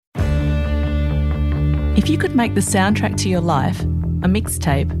If you could make the soundtrack to your life a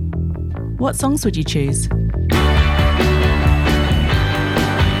mixtape, what songs would you choose?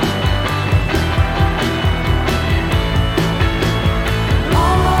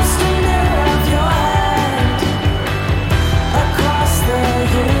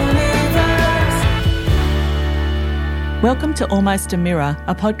 Welcome to Almost a Mirror,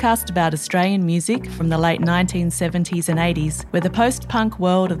 a podcast about Australian music from the late 1970s and 80s, where the post-punk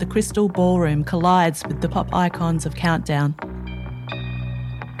world of the Crystal Ballroom collides with the pop icons of Countdown.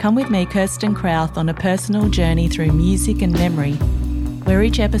 Come with me, Kirsten Krauth, on a personal journey through music and memory, where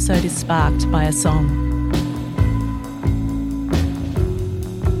each episode is sparked by a song.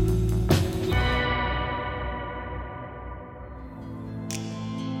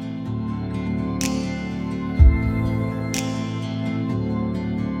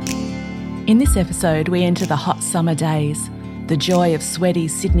 In this episode, we enter the hot summer days, the joy of sweaty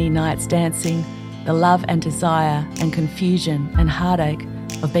Sydney nights dancing, the love and desire and confusion and heartache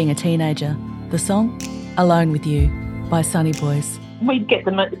of being a teenager. The song, Alone With You, by Sunny Boys. We'd get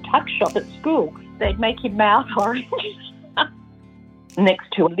them at the tuck shop at school. They'd make your mouth orange.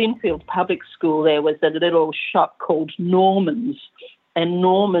 Next to Linfield Public School, there was a little shop called Norman's, and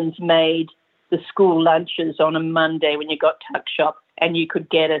Norman's made the school lunches on a Monday when you got tuck shop, and you could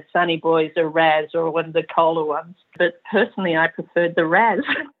get a Sunny Boys, a Raz, or one of the cola ones. But personally, I preferred the Raz.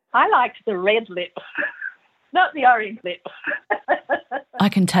 I liked the red lip, not the orange lip. I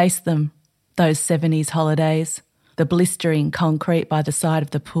can taste them, those 70s holidays, the blistering concrete by the side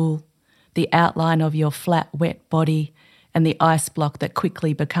of the pool, the outline of your flat, wet body, and the ice block that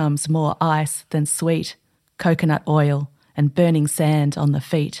quickly becomes more ice than sweet, coconut oil and burning sand on the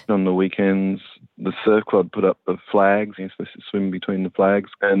feet. On the weekends, the surf club put up the flags. You're supposed to swim between the flags,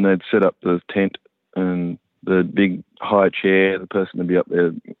 and they'd set up the tent and the big high chair, the person would be up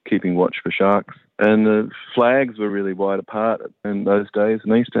there keeping watch for sharks. And the flags were really wide apart in those days,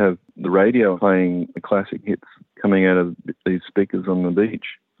 and they used to have the radio playing the classic hits coming out of these speakers on the beach.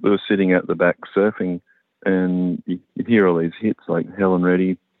 We were sitting at the back surfing, and you'd hear all these hits like Helen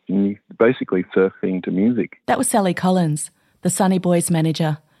Reddy, and you're basically surfing to music. That was Sally Collins, the Sunny Boys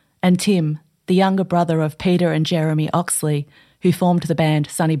manager, and Tim, the younger brother of Peter and Jeremy Oxley, who formed the band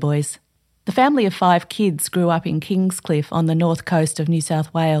Sunny Boys. The family of 5 kids grew up in Kingscliff on the north coast of New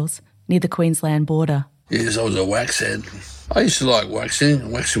South Wales, near the Queensland border. Yes, I was a waxhead. I used to like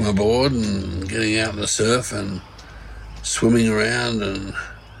waxing my board and getting out in the surf and swimming around and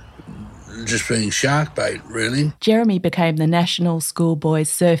just being shark bait, really. Jeremy became the national schoolboys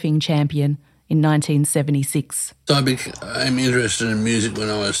surfing champion in 1976. So I became interested in music when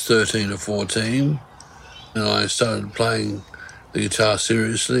I was 13 or 14, and I started playing the guitar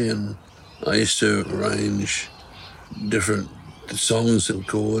seriously, and I used to arrange different songs and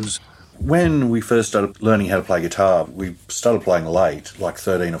chords. When we first started learning how to play guitar, we started playing late, like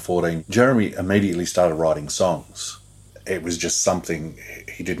 13 or 14. Jeremy immediately started writing songs. It was just something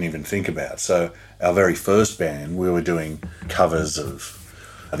he didn't even think about. So our very first band, we were doing covers of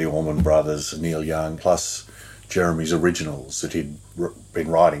the Allman Brothers, Neil Young, plus Jeremy's originals that he'd been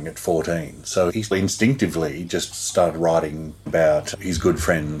writing at 14. So he instinctively just started writing about his good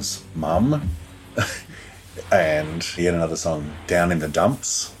friend's mum. And he had another song, Down in the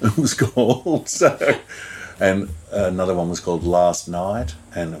Dumps, it was called. And another one was called Last Night.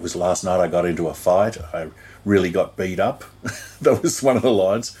 And it was last night I got into a fight. I really got beat up. That was one of the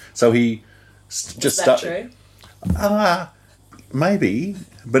lines. So he just started. Is that true? Maybe,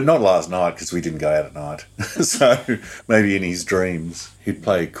 but not last night because we didn't go out at night. So maybe in his dreams he'd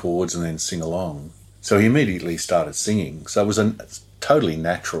play chords and then sing along. So he immediately started singing. So it was a totally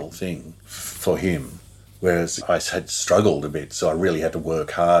natural thing for him, whereas I had struggled a bit, so I really had to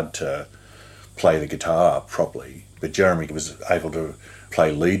work hard to play the guitar properly. But Jeremy was able to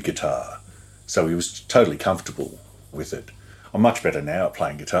play lead guitar, so he was totally comfortable with it. I'm much better now at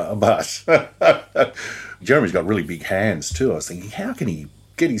playing guitar, but Jeremy's got really big hands too. I was thinking, how can he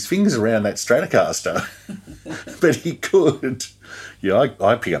get his fingers around that Stratocaster? But he could. Yeah,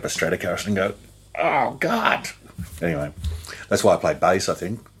 I pick up a Stratocaster and go, oh, God. Anyway, that's why I play bass, I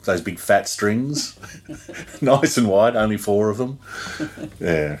think. Those big fat strings, nice and wide, only 4 of them.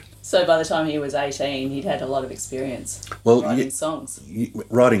 Yeah. So by the time he was 18, he'd had a lot of experience writing songs.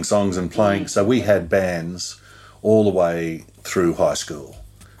 Writing songs and playing. So we had bands all the way through high school.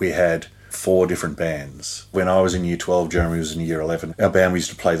 We had 4 different bands. When I was in Year 12, Jeremy was in Year 11. Our band, we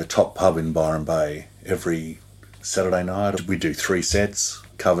used to play the Top Pub in Byron Bay every Saturday night. We'd do 3 sets,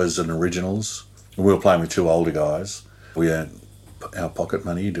 covers and originals. We were playing with 2 older guys. We earned our pocket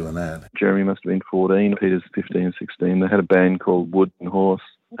money doing that. Jeremy must have been 14, Peter's 15 or 16. They had a band called Wood and Horse,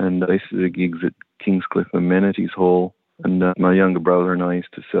 and they used to do gigs at Kingscliff Amenities Hall. And my younger brother and I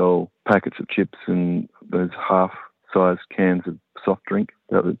used to sell packets of chips and those half-sized cans of soft drink.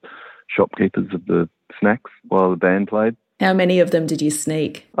 That was shopkeepers of the snacks while the band played. How many of them did you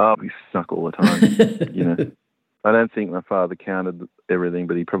sneak? Oh, we snuck all the time, you know. I don't think my father counted everything,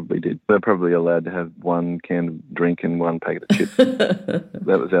 but he probably did. They're probably allowed to have one can of drink and one packet of chips.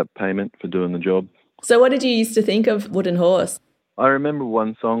 That was our payment for doing the job. So what did you used to think of Wooden Horse? I remember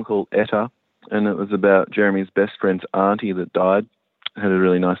one song called Etta, and it was about Jeremy's best friend's auntie that died. It had a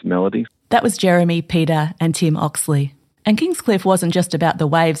really nice melody. That was Jeremy, Peter and Tim Oxley. And Kingscliff wasn't just about the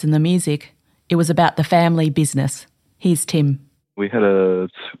waves and the music. It was about the family business. Here's Tim. We had a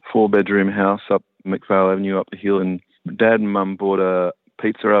 4-bedroom house up McPhail Avenue up the hill, and Dad and Mum bought a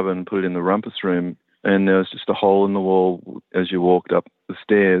pizza oven and put it in the rumpus room, and there was just a hole in the wall as you walked up the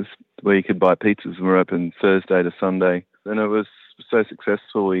stairs where you could buy pizzas, and we're open Thursday to Sunday. And it was so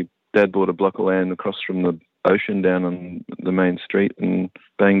successful, Dad bought a block of land across from the ocean down on the main street and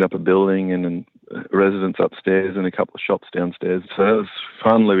banged up a building and a residence upstairs and a couple of shops downstairs. So it was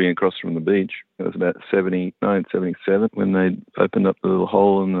fun living across from the beach. It was about 1977 when they opened up the little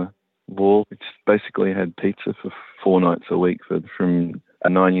hole in the wall. We just basically had pizza for 4 nights a week from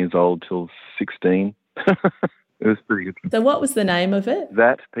 9 years old till 16. It was pretty good. So what was the name of it?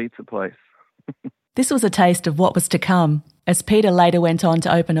 That Pizza Place. This was a taste of what was to come, as Peter later went on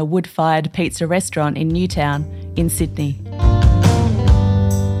to open a wood-fired pizza restaurant in Newtown in Sydney.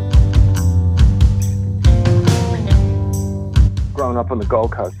 Growing up on the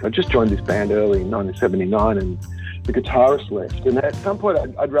Gold Coast, I just joined this band early in 1979 and the guitarist left. And at some point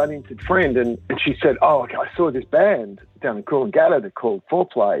I'd run into a friend and she said, oh, okay, I saw this band down in Coolangatta, they're called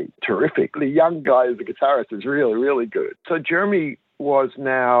Foreplay. Terrific. The young guy as a guitarist is really, really good. So Jeremy was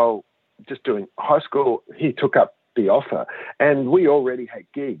now just doing high school. He took up the offer and we already had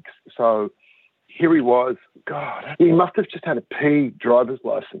gigs. So here he was. God, he must have just had a P driver's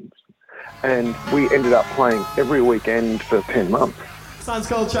license. And we ended up playing every weekend for 10 months. Song's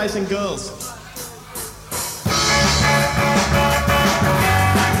called Chasing Girls.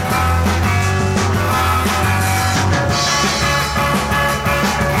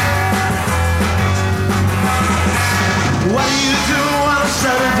 What do you do on a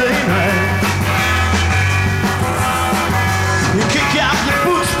Saturday night? You kick out your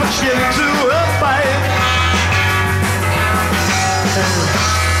boots but you get into a fight.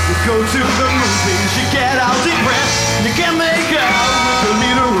 You go to the movies, you get all depressed. You can't make out with the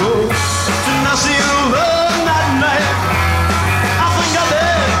meter roll. And I see you love that night. I think I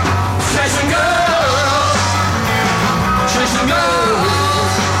did. Chasing girls. Chasing girls.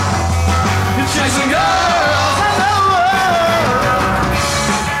 You're chasing girls.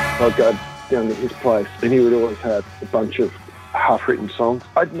 I'd go down to his place and he would always have a bunch of half-written songs.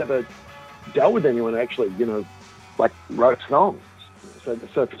 I'd never dealt with anyone actually, like wrote songs. So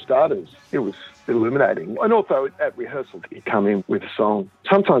for starters, it was illuminating. And also at rehearsal, he'd come in with a song.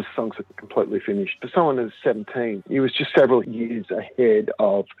 Sometimes the songs are completely finished. For someone who's 17, he was just several years ahead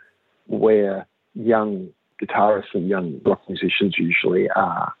of where young guitarists and young rock musicians usually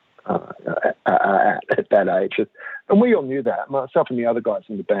are at that age. And we all knew that, myself and the other guys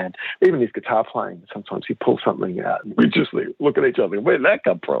in the band. Even his guitar playing, sometimes he'd pull something out and we'd just look at each other and where'd that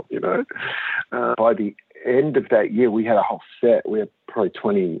come from, By the end of that year, we had a whole set. We had probably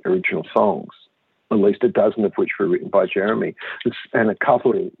 20 original songs, at least a dozen of which were written by Jeremy, and a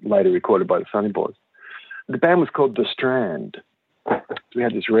couple later recorded by the Sunny Boys. The band was called The Strand. We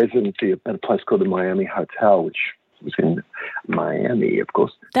had this residency at a place called the Miami Hotel, which was in Miami, of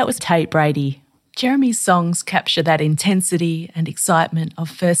course. That was Tate Brady. Jeremy's songs capture that intensity and excitement of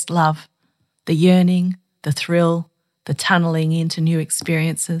first love, the yearning, the thrill, the tunnelling into new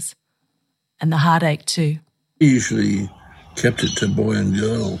experiences, and the heartache too. He usually kept it to boy and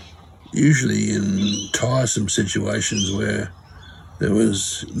girl, usually in tiresome situations where there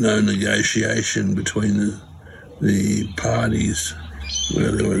was no negotiation between the parties,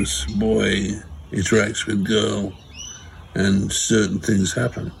 where there was boy interacts with girl and certain things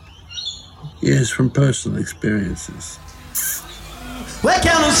happen. Yes, from personal experiences. Where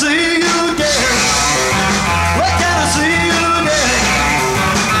can I see you again? Where can I see you again?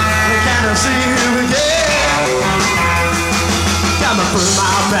 Where can I see you again? Got my foot in my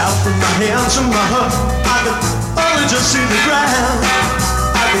mouth and my hands in my heart. I can only just see the ground.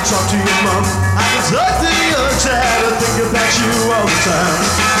 I can talk to your mom. I can talk to your dad. I think about you all the time.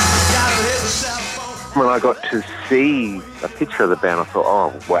 Gotta hit the cell phone. When I got to see a picture of the band, I thought,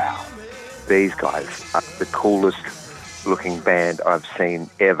 oh, wow, these guys are the coolest looking band I've seen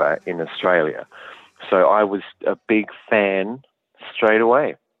ever in Australia. So I was a big fan straight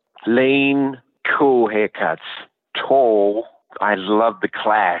away. Lean, cool haircuts, tall. I love the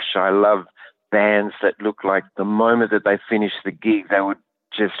Clash. I love bands that look like the moment that they finish the gig, they would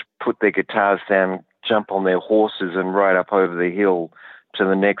just put their guitars down, jump on their horses and ride up over the hill to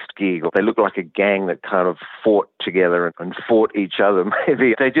the next gig. They look like a gang that kind of fought together and fought each other,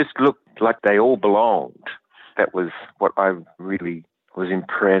 maybe. They just looked like they all belonged. That was what I really was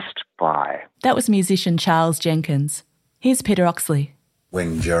impressed by. That was musician Charles Jenkins. Here's Peter Oxley.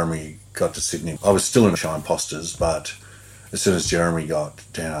 When Jeremy got to Sydney, I was still in Shy Imposters, but as soon as Jeremy got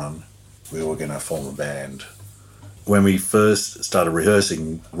down, we were going to form a band. When we first started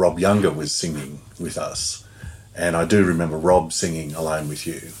rehearsing, Rob Younger was singing with us. And I do remember Rob singing Alone With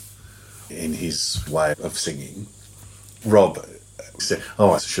You in his way of singing. Rob said,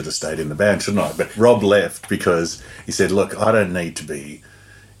 I should have stayed in the band, shouldn't I? But Rob left because he said, look, I don't need to be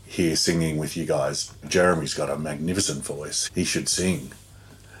here singing with you guys. Jeremy's got a magnificent voice. He should sing.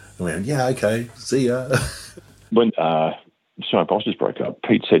 And we went, yeah, okay, see ya. When Shy Imposters broke up,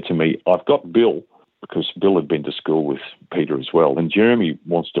 Pete said to me, I've got Bill, because Bill had been to school with Peter as well, and Jeremy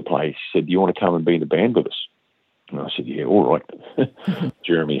wants to play. He said, do you want to come and be in the band with us? And I said, yeah, all right.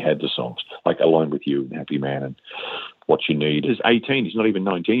 Jeremy had the songs, like Alone With You and Happy Man and What You Need. He's 18, he's not even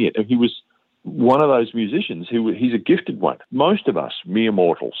 19 yet. And he was one of those musicians he's a gifted one. Most of us, mere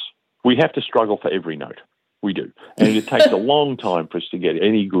mortals, we have to struggle for every note. We do. And it takes a long time for us to get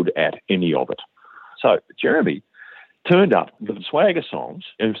any good at any of it. So Jeremy turned up with the Swagger songs,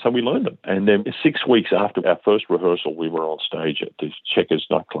 and so we learned them. And then 6 weeks after our first rehearsal, we were on stage at the Checkers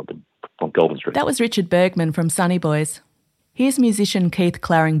nightclub on Goulburn Street. That was Richard Bergman from Sunny Boys. Here's musician Keith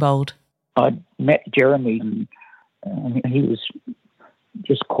Claringbold. I met Jeremy, and he was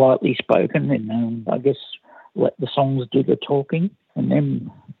just quietly spoken, and I guess let the songs do the talking. And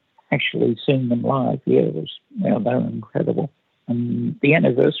then actually seeing them live, they were incredible. And the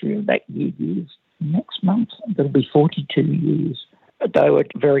anniversary of that gig is next month. It'll be 42 years. They were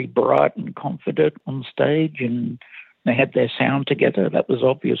very bright and confident on stage, and they had their sound together. That was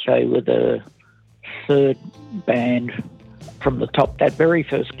obvious. They were the third band from the top. That very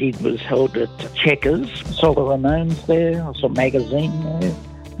first gig was held at Checkers. I saw the Ramones there. I saw Magazine there.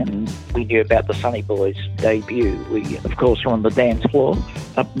 And we knew about the Sunny Boys debut. We, of course, were on the dance floor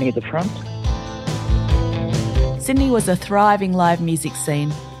up near the front. Sydney was a thriving live music scene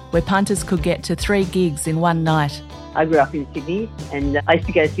where punters could get to 3 gigs in one night. I grew up in Sydney and I used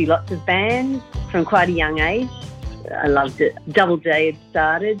to go see lots of bands from quite a young age. I loved it. Double J had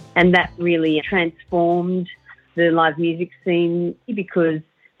started, and that really transformed the live music scene because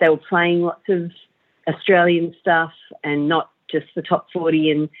they were playing lots of Australian stuff and not just the top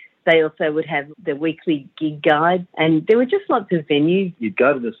 40, and they also would have the weekly gig guide, and there were just lots of venues. You'd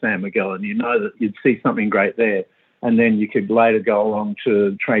go to the San Miguel and you know that you'd see something great there, and then you could later go along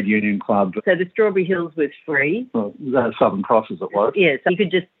to Trade Union Club. So the Strawberry Hills was free. Well, the Southern Cross as it was. Yeah, so you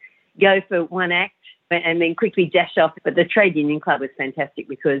could just go for one act and then quickly dash off. But the Trade Union Club was fantastic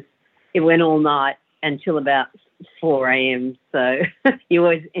because it went all night until about 4 a.m. So you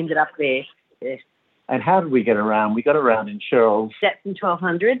always ended up there. Yeah. And how did we get around? We got around in Cheryl's. Datsun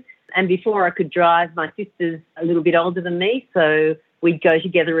 1200. And before I could drive, my sister's a little bit older than me, so we'd go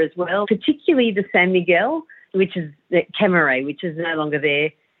together as well, particularly the San Miguel, which is the Camaret, which is no longer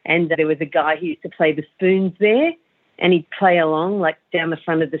there. And there was a guy who used to play the spoons there, and he'd play along, like, down the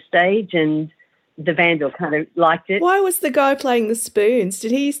front of the stage, and the Vandal kind of liked it. Why was the guy playing the spoons?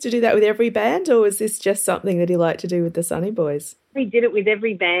 Did he used to do that with every band, or was this just something that he liked to do with the Sunny Boys? He did it with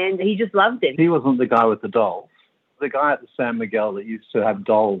every band. He just loved it. He wasn't the guy with the dolls. The guy at the San Miguel that used to have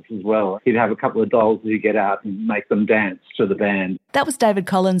dolls as well. He'd have a couple of dolls that he'd get out and make them dance to the band. That was David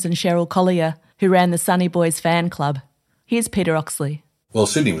Collins and Cheryl Collier, who ran the Sunny Boys fan club. Here's Peter Oxley. Well,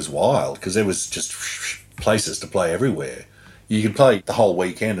 Sydney was wild because there was just places to play everywhere. You could play the whole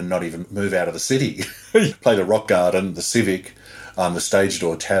weekend and not even move out of the city. You play the Rock Garden, the Civic, the Stage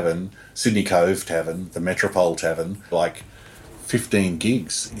Door Tavern, Sydney Cove Tavern, the Metropole Tavern, like 15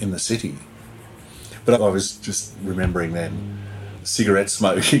 gigs in the city. But I was just remembering then cigarette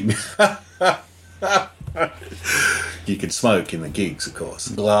smoking. You could smoke in the gigs, of course.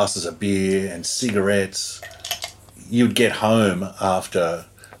 Glasses of beer and cigarettes. You'd get home after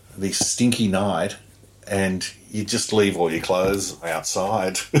the stinky night and you'd just leave all your clothes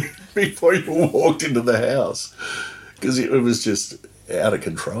outside before you walked into the house because it was just out of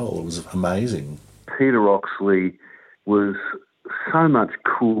control. It was amazing. Peter Oxley was so much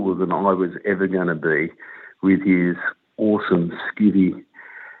cooler than I was ever going to be with his awesome skivvy.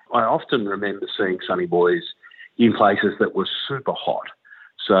 I often remember seeing Sunny Boys in places that were super hot.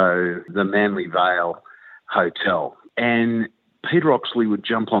 So the Manly Vale Hotel. And Peter Oxley would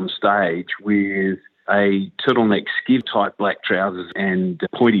jump on stage with a turtleneck skiv type black trousers and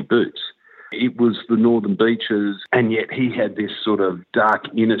pointy boots. It was the Northern Beaches, and yet he had this sort of dark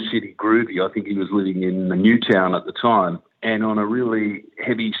inner city groovy. I think he was living in Newtown at the time. And on a really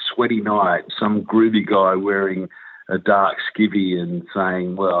heavy, sweaty night, some groovy guy wearing a dark skivvy and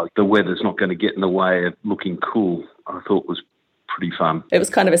saying, well, the weather's not going to get in the way of looking cool, I thought was pretty fun. It was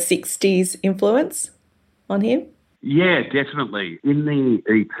kind of a 60s influence on him? Yeah, definitely. In the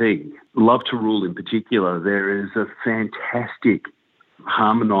EP, Love to Rule in particular, there is a fantastic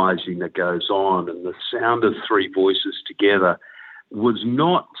harmonising that goes on, and the sound of three voices together was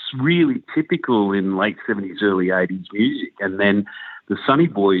not really typical in late 70s, early 80s music. And then the Sunny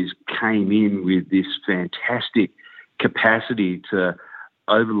Boys came in with this fantastic capacity to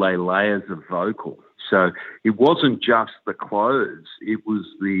overlay layers of vocal. So it wasn't just the clothes, it was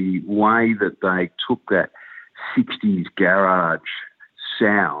the way that they took that 60s garage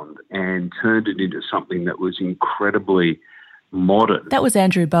sound and turned it into something that was incredibly modern. That was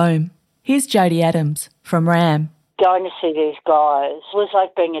Andrew Bohm. Here's Jody Adams from Ram. Going to see these guys was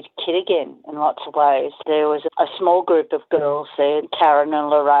like being a kid again in lots of ways. There was a small group of girls there, Karen and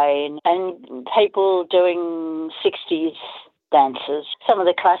Lorraine, and people doing 60s dances, some of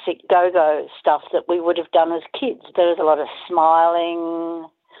the classic go-go stuff that we would have done as kids. There was a lot of smiling,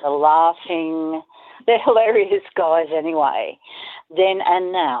 laughing. They're hilarious guys anyway, then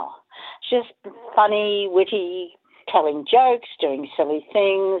and now. Just funny, witty, telling jokes, doing silly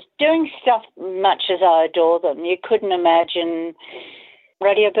things, doing stuff much as I adore them. You couldn't imagine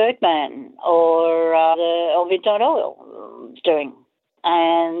Radio Birdman or the Midnight Oil doing.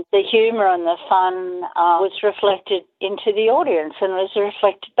 And the humour and the fun was reflected into the audience and was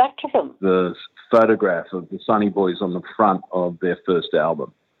reflected back to them. The photograph of the Sunny Boys on the front of their first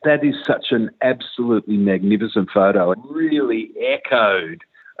album. That is such an absolutely magnificent photo. It really echoed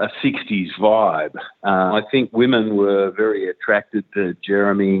a 60s vibe. I think women were very attracted to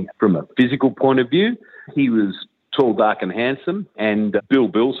Jeremy from a physical point of view. He was tall, dark and handsome, and Bill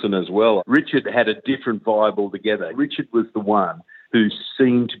Bilson as well. Richard had a different vibe altogether. Richard was the one who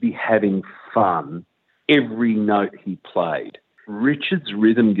seemed to be having fun every note he played. Richard's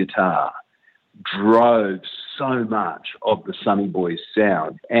rhythm guitar drove so much of the Sunny Boys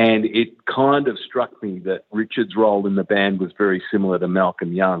sound, and it kind of struck me that Richard's role in the band was very similar to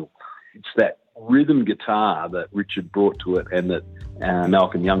Malcolm Young. It's that rhythm guitar that Richard brought to it and that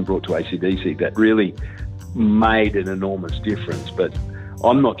Malcolm Young brought to AC/DC that really made an enormous difference, but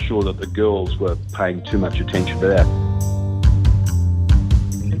I'm not sure that the girls were paying too much attention to that.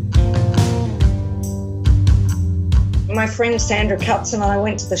 My friend Sandra Cutts and I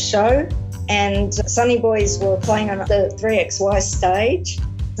went to the show, and Sunny Boys were playing on the 3XY stage.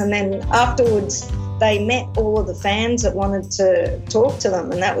 And then afterwards, they met all of the fans that wanted to talk to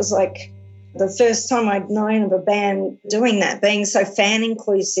them. And that was like the first time I'd known of a band doing that, being so fan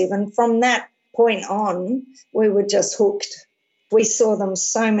inclusive. And from that point on, we were just hooked. We saw them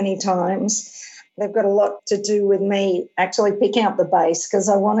so many times. They've got a lot to do with me actually picking up the bass because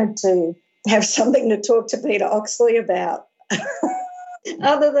I wanted to have something to talk to Peter Oxley about.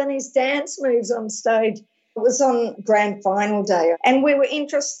 Other than his dance moves on stage. It was on grand final day, and we were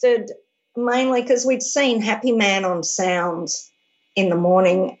interested mainly because we'd seen Happy Man on Sounds in the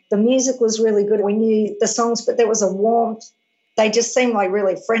morning. The music was really good. We knew the songs, but there was a warmth. They just seemed like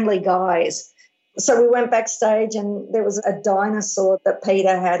really friendly guys. So we went backstage, and there was a dinosaur that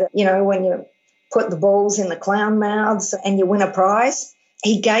Peter had, you know, when you put the balls in the clown mouths and you win a prize.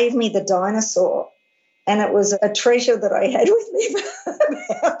 He gave me the dinosaur. And it was a treasure that I had with me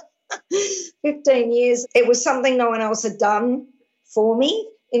for about 15 years. It was something no one else had done for me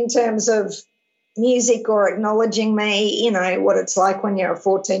in terms of music or acknowledging me, you know, what it's like when you're a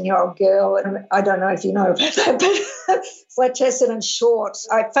 14-year-old girl. And I don't know if you know about that, but flat-chested and short.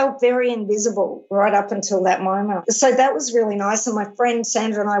 I felt very invisible right up until that moment. So that was really nice. And my friend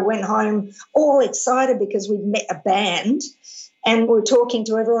Sandra and I went home all excited because we'd met a band. And we were talking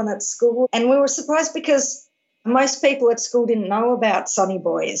to everyone at school, and we were surprised because most people at school didn't know about Sunny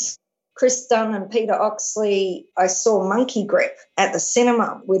Boys. Chris Dunn and Peter Oxley, I saw Monkey Grip at the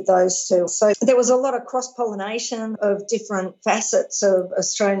cinema with those two. So there was a lot of cross-pollination of different facets of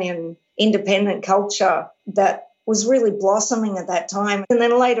Australian independent culture that was really blossoming at that time. And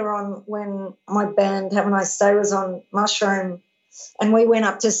then later on, when my band Have a Nice Day was on Mushroom and we went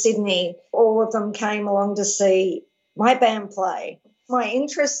up to Sydney, all of them came along to see my band play. My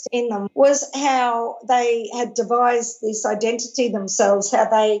interest in them was how they had devised this identity themselves, how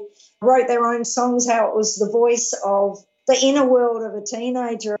they wrote their own songs, how it was the voice of the inner world of a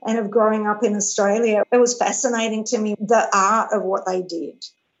teenager and of growing up in Australia. It was fascinating to me, the art of what they did.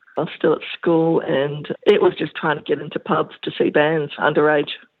 I was still at school and it was just trying to get into pubs to see bands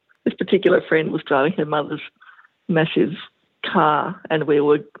underage. This particular friend was driving her mother's massive car and we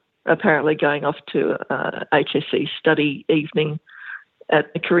were apparently going off to HSC study evening at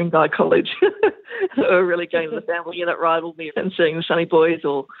Ku-ring-gai College. We were really going to the family unit rivaled me and seeing the Sunny Boys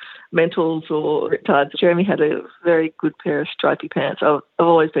or Mentals or Riptides. Jeremy had a very good pair of stripy pants. I've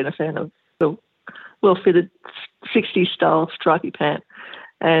always been a fan of the well-fitted 60s style stripy pant.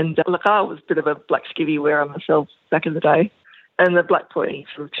 And look, I was a bit of a black skivvy wearer myself back in the day. And the black pointy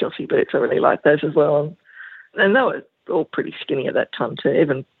sort of Chelsea boots, I really liked those as well. And they were all pretty skinny at that time too.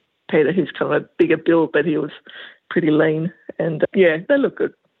 Even Peter, who's kind of a bigger build, but he was pretty lean. And yeah, they look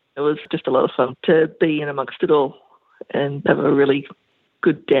good. It was just a lot of fun to be in amongst it all and have a really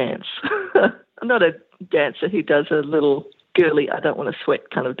good dance. I'm not a dancer who does a little girly, I don't want to sweat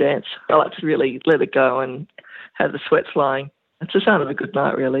kind of dance. I like to really let it go and have the sweat flying. It's a sign of a good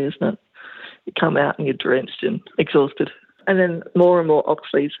night, really, isn't it? You come out and you're drenched and exhausted. And then more and more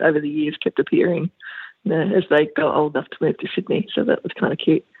Oxleys over the years kept appearing as they got old enough to move to Sydney, so that was kind of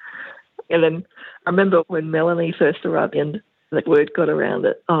cute. And then I remember when Melanie first arrived and the word got around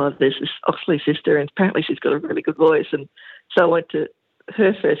that, oh, there's this Oxley sister and apparently she's got a really good voice. And so I went to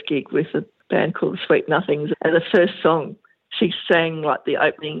her first gig with a band called Sweet Nothings, and the first song, she sang like the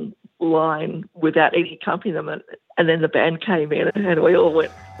opening line without any accompaniment, and then the band came in and we all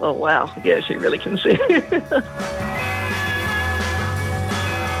went, oh, wow, yeah, she really can sing.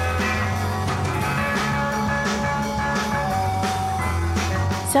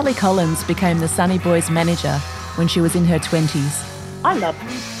 Sally Collins became the Sunny Boys manager when she was in her 20s. I loved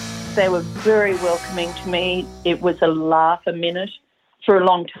them. They were very welcoming to me. It was a laugh a minute for a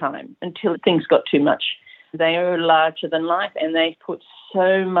long time until things got too much. They are larger than life and they put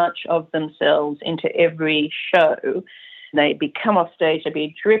so much of themselves into every show. They'd be come off stage, they'd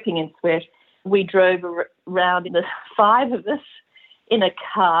be dripping in sweat. We drove around, the 5 of us, in a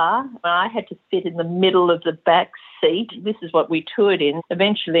car. I had to sit in the middle of the back seat. This is what we toured in.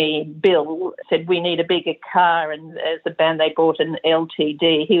 Eventually, Bill said, we need a bigger car, and as a band, they bought an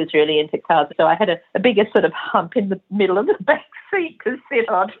LTD. He was really into cars, so I had a bigger sort of hump in the middle of the back seat to sit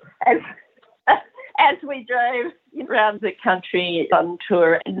on as we drove around the country on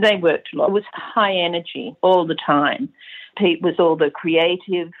tour. They worked a lot. It was high energy all the time. Pete was all the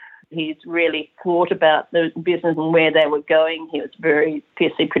creative. He's really thought about the business and where they were going. He was very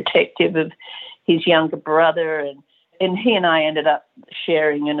fiercely protective of his younger brother, and he and I ended up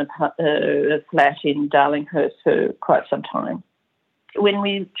sharing in a flat in Darlinghurst for quite some time. When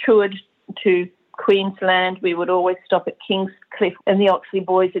we toured to Queensland, we would always stop at Kingscliff, and the Oxley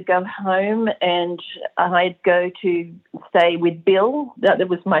boys would go home, and I'd go to stay with Bill. That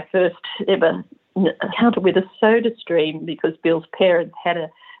was my first ever encounter with a soda stream, because Bill's parents had a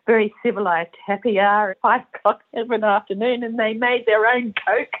very civilised happy hour at 5 o'clock of an afternoon, and they made their own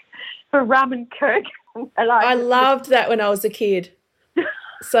Coke for rum and Coke. And I loved that when I was a kid.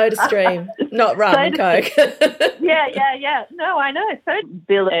 Soda stream, not rum and Coke. Yeah. No, I know. So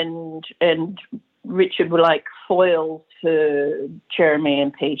Bill and Richard were like foils for Jeremy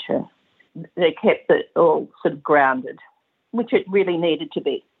and Peter. They kept it all sort of grounded, which it really needed to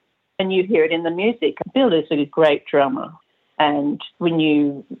be. And you hear it in the music. Bill is a great drummer. And when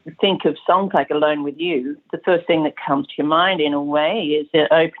you think of songs like Alone With You, the first thing that comes to your mind in a way is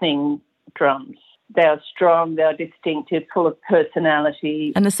the opening drums. They are strong, they are distinctive, full of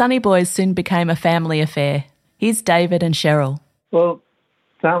personality. And the Sunny Boys soon became a family affair. Here's David and Cheryl. Well,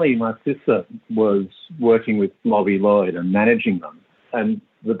 Sally, my sister, was working with Bobby Lloyd and managing them. And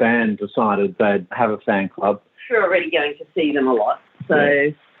the band decided they'd have a fan club. We're already going to see them a lot,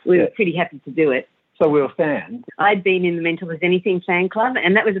 so we were pretty happy to do it. So we were fans. I'd been in the Mental As Anything fan club,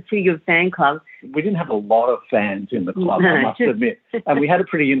 and that was a pretty good fan club. We didn't have a lot of fans in the club, I must admit. And we had a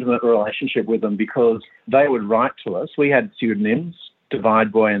pretty intimate relationship with them because they would write to us. We had pseudonyms,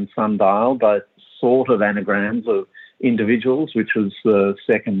 Divide Boy and Sundial, both sort of anagrams of individuals, which was the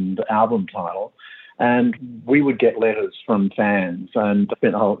second album title. And we would get letters from fans, and I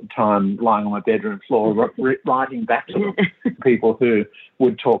spent the whole time lying on my bedroom floor writing back to them, people who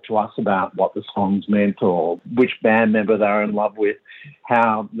would talk to us about what the songs meant or which band member they were in love with,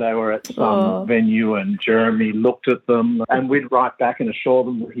 how they were at some venue and Jeremy looked at them, and we'd write back and assure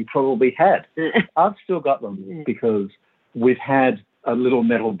them that he probably had. I've still got them because we've had a little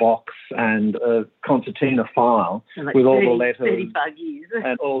metal box and a concertina file with all the letters 35 years.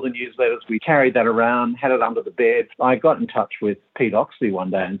 And all the newsletters. We carried that around, had it under the bed. I got in touch with Pete Oxley one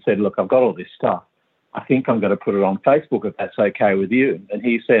day and said, look, I've got all this stuff. I think I'm going to put it on Facebook if that's okay with you. And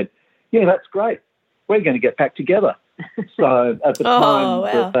he said, yeah, that's great. We're going to get back together. So at the time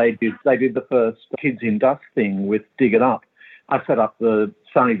that they did the first Kids in Dust thing with Dig It Up, I set up the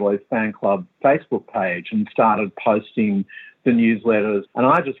Sunny Boys Fan Club Facebook page and started posting the newsletters. And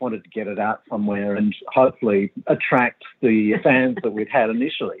I just wanted to get it out somewhere and hopefully attract the fans that we'd had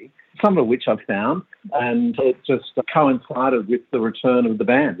initially, some of which I've found. And it just coincided with the return of the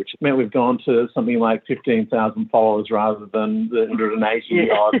band, which meant we've gone to something like 15,000 followers rather than the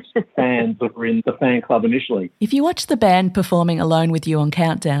 180-odd fans that were in the fan club initially. If you watch the band performing Alone With You on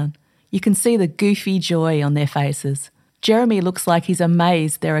Countdown, you can see the goofy joy on their faces. Jeremy looks like he's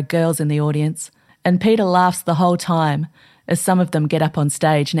amazed there are girls in the audience, and Peter laughs the whole time as some of them get up on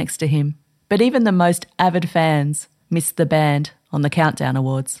stage next to him. But even the most avid fans missed the band on the Countdown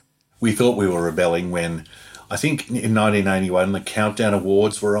Awards. We thought we were rebelling when, I think in 1981, the Countdown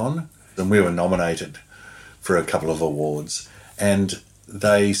Awards were on, and we were nominated for a couple of awards. And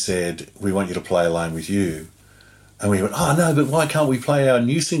they said, we want you to play Alone With You. And we went, oh, no, but why can't we play our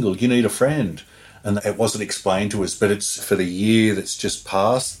new single, You Need a Friend? And it wasn't explained to us, but it's for the year that's just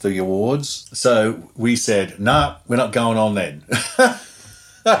passed, the awards. So we said, no, we're not going on then.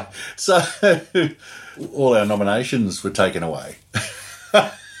 So all our nominations were taken away.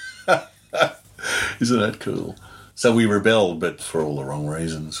 Isn't that cool? So we rebelled, but for all the wrong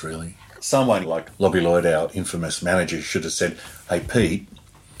reasons, really. Someone like Lobby Lloyd, our infamous manager, should have said, hey, Pete,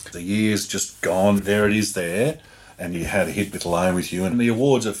 the year's just gone. There it is there. And you had a hit with Alone With You, and the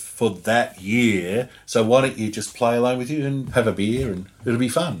awards are for that year, so why don't you just play Alone With You and have a beer and it'll be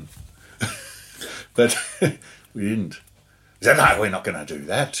fun. But we didn't. We said, no, we're not going to do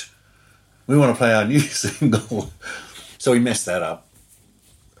that. We want to play our new single. So we messed that up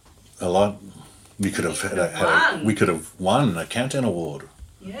a lot. We could have we could have won a Countdown Award.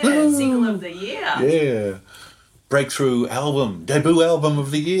 Yeah, Single of the Year. Yeah. Breakthrough album, debut album of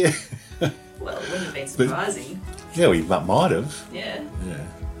the year. Well, it wouldn't have been surprising. Yeah, we might have. Yeah. Yeah.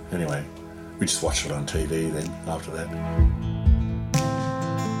 Anyway, we just watched it on TV then after that.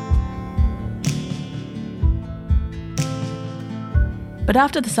 But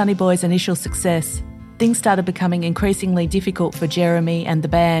after the Sunny Boys' initial success, things started becoming increasingly difficult for Jeremy and the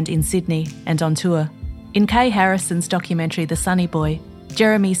band in Sydney and on tour. In Kay Harrison's documentary The Sunny Boy,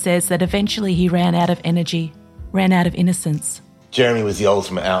 Jeremy says that eventually he ran out of energy, ran out of innocence. Jeremy was the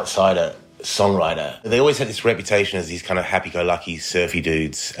ultimate outsider songwriter. They always had this reputation as these kind of happy-go-lucky surfy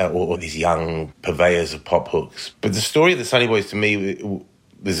dudes or these young purveyors of pop hooks. But the story of the Sunny Boys to me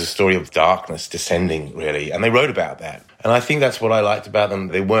was a story of darkness descending, really, and they wrote about that. And I think that's what I liked about them.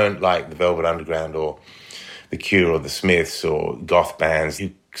 They weren't like the Velvet Underground or the Cure or the Smiths or goth bands who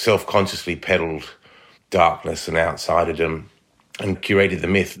self-consciously peddled darkness and outsiderdom and curated the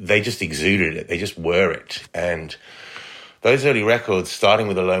myth. They just exuded it. They just were it. And those early records, starting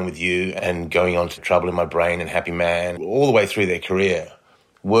with Alone With You and going on to Trouble in My Brain and Happy Man, all the way through their career,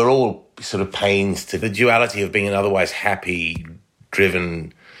 were all sort of pains to the duality of being an otherwise happy,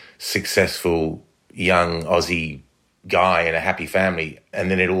 driven, successful, young Aussie guy in a happy family,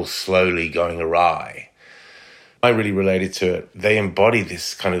 and then it all slowly going awry. I really related to it. They embody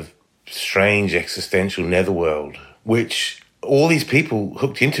this kind of strange existential netherworld, which all these people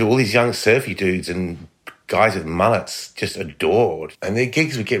hooked into, all these young surfy dudes and guys with mullets just adored. And their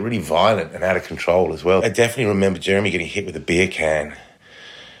gigs would get really violent and out of control as well. I definitely remember Jeremy getting hit with a beer can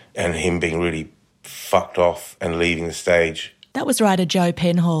and him being really fucked off and leaving the stage. That was writer Joe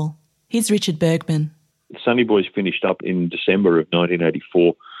Penhall. Here's Richard Bergman. Sunny Boys finished up in December of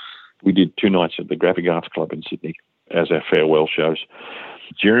 1984. We did 2 nights at the Graphic Arts Club in Sydney as our farewell shows.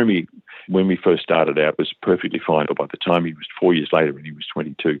 Jeremy, when we first started out, was perfectly fine. But by the time he was 4 years later and he was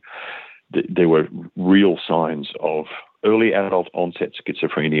 22, there were real signs of early adult onset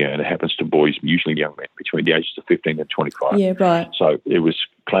schizophrenia, and it happens to boys, usually young men, between the ages of 15 and 25. Yeah, right. So it was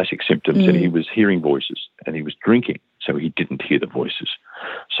classic symptoms, and he was hearing voices, and he was drinking, so he didn't hear the voices.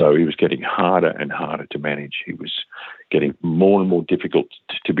 So he was getting harder and harder to manage. He was getting more and more difficult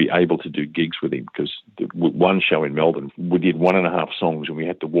to be able to do gigs with him, because one show in Melbourne, we did 1.5 songs, and we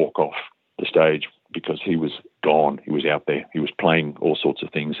had to walk off the stage because he was gone. He was out there. He was playing all sorts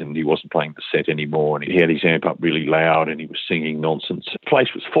of things, and he wasn't playing the set anymore. And he had his amp up really loud, and he was singing nonsense. The place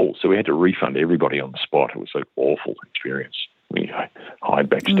was full, so we had to refund everybody on the spot. It was an awful experience. We hide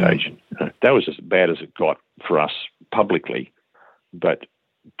backstage. And, that was as bad as it got for us publicly, but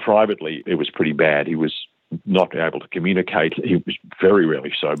privately it was pretty bad. He was not able to communicate. He was very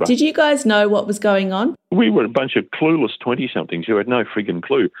rarely sober. Did you guys know what was going on? We were a bunch of clueless 20-somethings who had no friggin'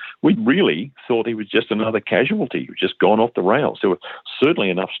 clue. We really thought he was just another casualty who'd just gone off the rails. There were certainly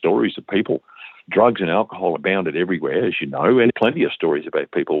enough stories of people drugs and alcohol abounded everywhere, as you know, and plenty of stories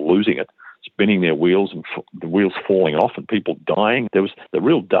about people losing it, spinning their wheels and the wheels falling off and people dying. There was the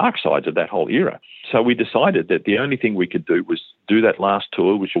real dark sides of that whole era. So we decided that the only thing we could do was do that last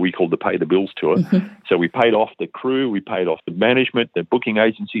tour, which we called the Pay the Bills tour. Mm-hmm. So we paid off the crew, we paid off the management, the booking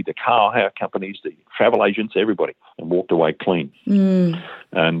agency, the car hire companies, the travel agents, everybody, and walked away clean. Mm.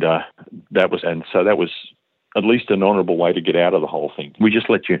 And that was at least an honourable way to get out of the whole thing. We just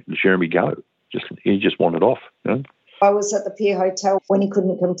let Jeremy go. He just wanted off. You know? I was at the Pier Hotel when he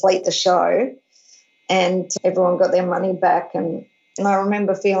couldn't complete the show, and everyone got their money back. And I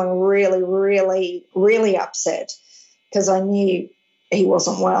remember feeling really, really, really upset because I knew he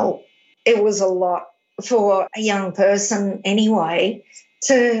wasn't well. It was a lot for a young person anyway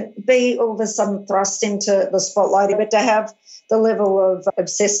to be all of a sudden thrust into the spotlight, but to have the level of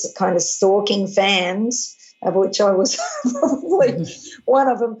obsessed kind of stalking fans, of which I was probably one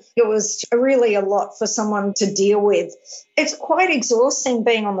of them. It was really a lot for someone to deal with. It's quite exhausting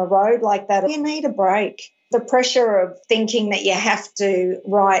being on the road like that. You need a break. The pressure of thinking that you have to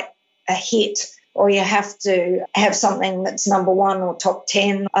write a hit or you have to have something that's number one or top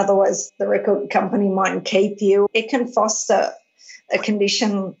 10, otherwise the record company mightn't keep you. It can foster a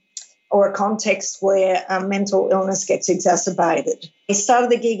condition or a context where mental illness gets exacerbated. He started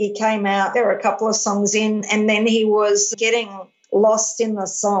the gig, he came out, there were a couple of songs in, and then he was getting lost in the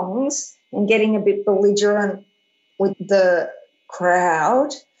songs and getting a bit belligerent with the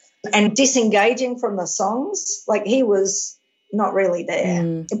crowd and disengaging from the songs. Like he was not really there.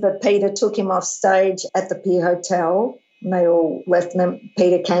 Mm. But Peter took him off stage at the Pier Hotel and they all left, and then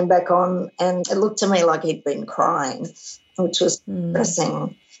Peter came back on and it looked to me like he'd been crying, which was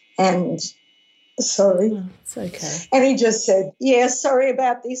depressing. And sorry. Oh, it's okay. And he just said, yeah, sorry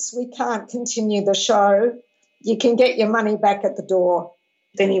about this. We can't continue the show. You can get your money back at the door.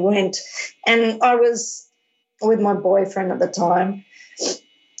 Then he went. And I was with my boyfriend at the time.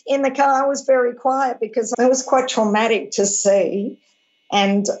 In the car, I was very quiet because it was quite traumatic to see.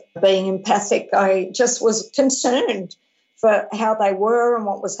 And being empathic, I just was concerned for how they were and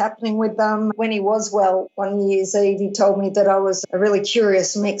what was happening with them. When he was well, one New Year's Eve, he told me that I was a really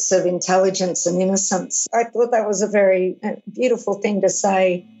curious mix of intelligence and innocence. I thought that was a very beautiful thing to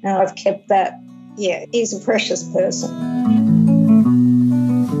say, and I've kept that. Yeah, he's a precious person.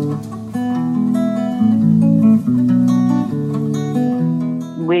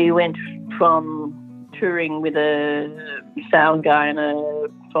 We went from touring with a sound guy and a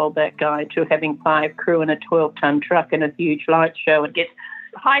foldback guy to having 5 crew and a 12-ton truck and a huge light show. It gets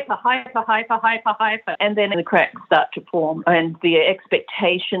hyper. And then the cracks start to form and the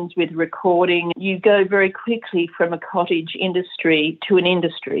expectations with recording. You go very quickly from a cottage industry to an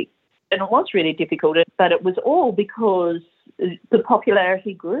industry. And it was really difficult, but it was all because the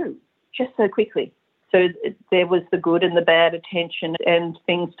popularity grew just so quickly. So there was the good and the bad attention and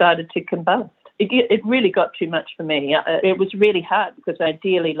things started to combust. It really got too much for me. It was really hard because I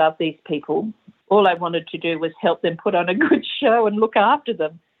dearly love these people. All I wanted to do was help them put on a good show and look after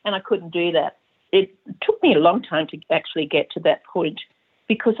them, and I couldn't do that. It took me a long time to actually get to that point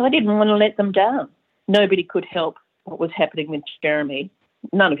because I didn't want to let them down. Nobody could help what was happening with Jeremy.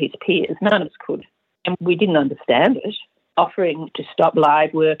 None of his peers, none of us could. And we didn't understand it. Offering to stop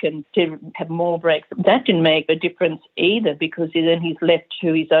live work and to have more breaks, that didn't make a difference either because then he's left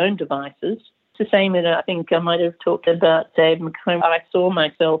to his own devices. It's the same that I think I might have talked about Dave McComb. I saw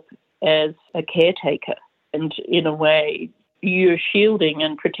myself as a caretaker, and in a way you're shielding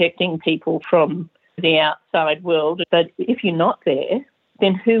and protecting people from the outside world. But if you're not there,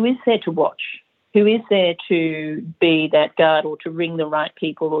 then who is there to watch? Who is there to be that guard or to ring the right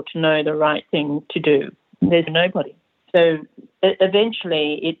people or to know the right thing to do? There's nobody. So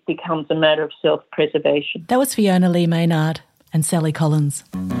eventually it becomes a matter of self-preservation. That was Fiona Lee Maynard and Sally Collins.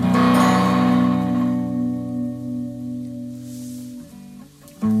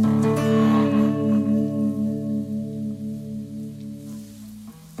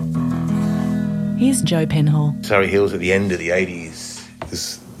 Here's Joe Penhall. Surrey Hills at the end of the 80s, the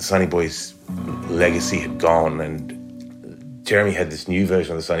Sunny Boys legacy had gone and Jeremy had this new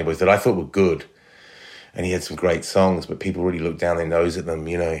version of the Sunny Boys that I thought were good. And he had some great songs, but people really looked down their nose at them,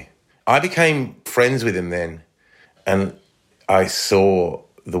 you know. I became friends with him then, and I saw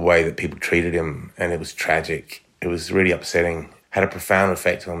the way that people treated him, and it was tragic. It was really upsetting. Had a profound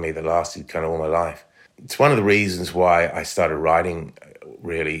effect on me that lasted kind of all my life. It's one of the reasons why I started writing,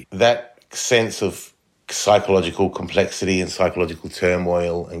 really. That sense of psychological complexity and psychological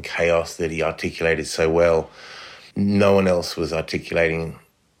turmoil and chaos that he articulated so well, no one else was articulating.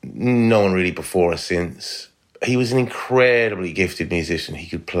 No one really before or since. He was an incredibly gifted musician. He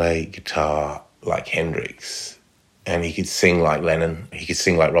could play guitar like Hendrix, and he could sing like Lennon. He could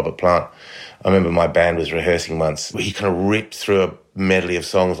sing like Robert Plant. I remember my band was rehearsing once. He kind of ripped through a medley of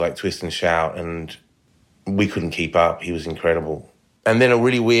songs like Twist and Shout, and we couldn't keep up. He was incredible. And then a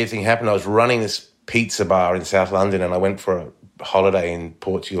really weird thing happened. I was running this pizza bar in South London, and I went for a holiday in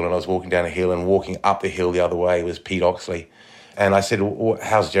Portugal, and I was walking down a hill, and walking up the hill the other way was Pete Oxley. And I said,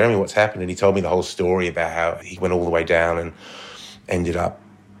 how's Jeremy? What's happened? And he told me the whole story about how he went all the way down and ended up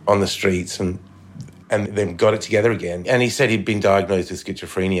on the streets and then got it together again. And he said he'd been diagnosed with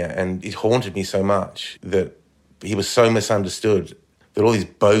schizophrenia, and it haunted me so much that he was so misunderstood, that all these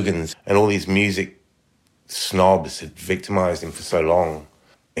bogans and all these music snobs had victimised him for so long.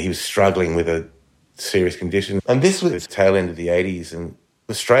 He was struggling with a serious condition. And this was the tail end of the 80s, and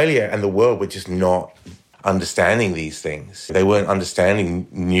Australia and the world were just not understanding these things. They weren't understanding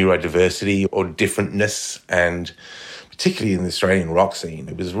neurodiversity or differentness, and particularly in the Australian rock scene,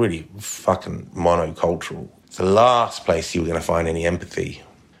 it was really fucking monocultural. It's the last place you were going to find any empathy.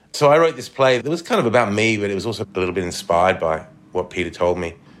 So I wrote this play that was kind of about me, but it was also a little bit inspired by what Peter told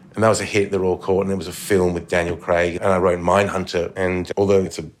me. And that was a hit at the Royal Court, and it was a film with Daniel Craig. And I wrote Mindhunter, and although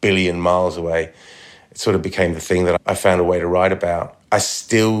it's a billion miles away, it sort of became the thing that I found a way to write about. I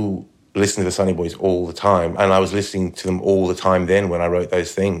still listen to the Sunny Boys all the time, and I was listening to them all the time then when I wrote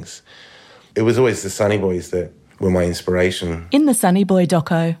those things. It was always the Sunny Boys that were my inspiration. In the Sunny Boy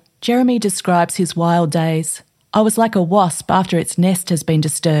doco, Jeremy describes his wild days. I was like a wasp after its nest has been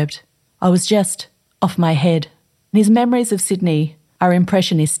disturbed. I was just off my head. And his memories of Sydney are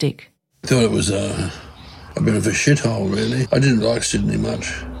impressionistic. I thought it was a bit of a shithole, really. I didn't like Sydney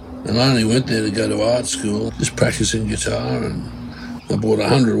much, and I only went there to go to art school, just practising guitar, and I bought a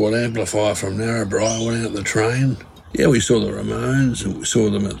 100-watt amplifier from Narrabri, went out the train. Yeah, we saw the Ramones, and we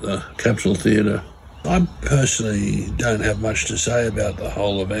saw them at the Capitol Theatre. I personally don't have much to say about the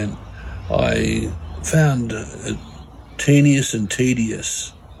whole event. I found it tenuous and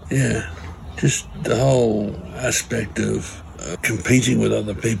tedious. Yeah, just the whole aspect of competing with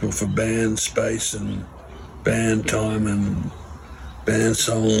other people for band space and band time and band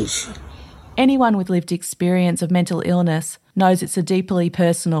songs. Anyone with lived experience of mental illness knows it's a deeply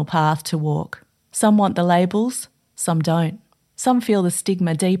personal path to walk. Some want the labels, some don't. Some feel the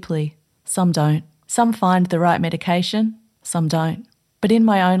stigma deeply, some don't. Some find the right medication, some don't. But in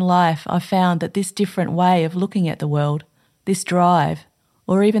my own life, I've found that this different way of looking at the world, this drive,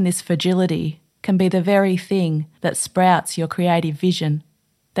 or even this fragility, can be the very thing that sprouts your creative vision,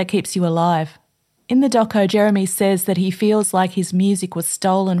 that keeps you alive. In the doco, Jeremy says that he feels like his music was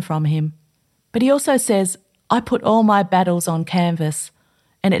stolen from him. But he also says, I put all my battles on canvas,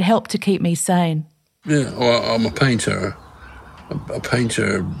 and it helped to keep me sane. Yeah, well, I'm a painter. A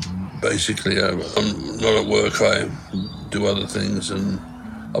painter, basically. I'm not at work, I do other things, and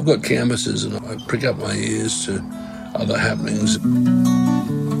I've got canvases and I prick up my ears to other happenings.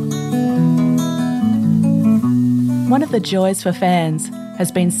 One of the joys for fans has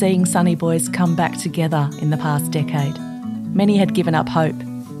been seeing Sunny Boys come back together in the past decade. Many had given up hope.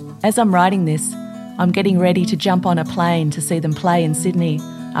 As I'm writing this, I'm getting ready to jump on a plane to see them play in Sydney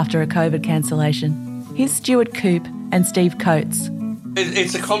after a COVID cancellation. Here's Stuart Coupe and Steve Coates.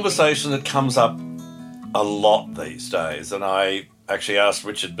 It's a conversation that comes up a lot these days, and I actually asked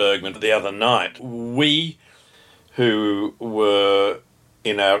Richard Bergman the other night. We who were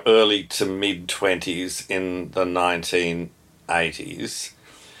in our early to mid-20s in the 1980s,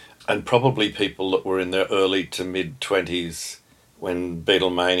 and probably people that were in their early to mid-20s when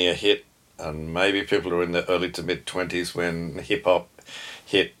Beatlemania hit, and maybe people who were in their early to mid-20s when hip-hop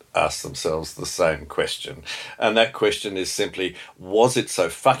hit, ask themselves the same question. And that question is simply, was it so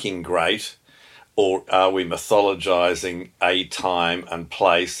fucking great, or are we mythologizing a time and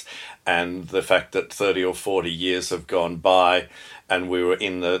place and the fact that 30 or 40 years have gone by and we were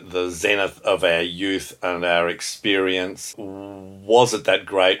in the zenith of our youth and our experience? Was it that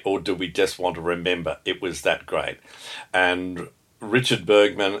great, or do we just want to remember it was that great? And Richard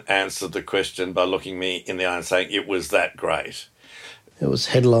Bergman answered the question by looking me in the eye and saying it was that great. It was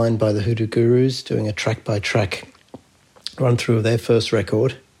headlined by the Hoodoo Gurus doing a track-by-track run-through of their first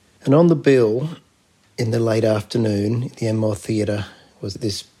record. And on the bill, in the late afternoon, in the Enmore Theatre, was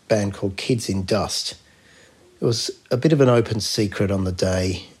this band called Kids in Dust. It was a bit of an open secret on the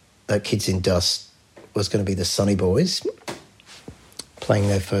day that Kids in Dust was going to be the Sunny Boys, playing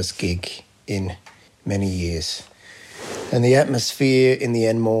their first gig in many years. And the atmosphere in the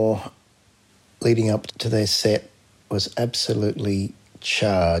Enmore leading up to their set was absolutely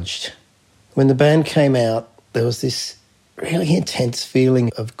charged. When the band came out, there was this really intense feeling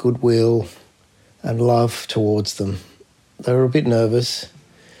of goodwill and love towards them. They were a bit nervous,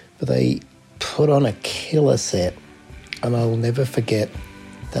 but they put on a killer set, and I will never forget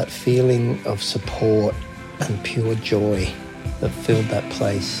that feeling of support and pure joy that filled that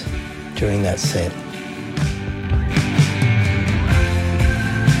place during that set.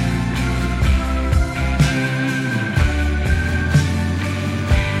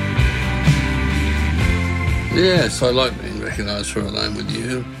 Yes, I like being recognised for Alone With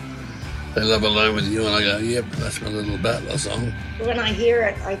You. They love Alone With You, and I go, yep, that's my little battler song. When I hear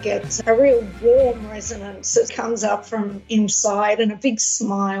it, I get a real warm resonance that comes up from inside, and a big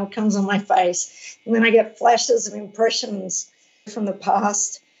smile comes on my face. And then I get flashes of impressions from the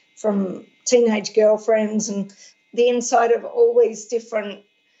past, from teenage girlfriends, and the inside of all these different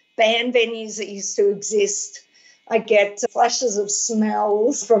band venues that used to exist. I get flashes of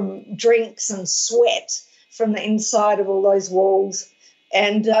smells from drinks and sweat from the inside of all those walls.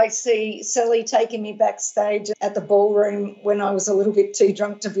 And I see Sally taking me backstage at the ballroom when I was a little bit too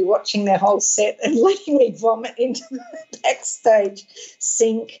drunk to be watching their whole set and letting me vomit into the backstage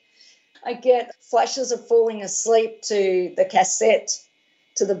sink. I get flashes of falling asleep to the cassette,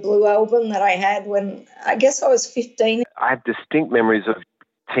 to the Blue album that I had when I guess I was 15. I have distinct memories of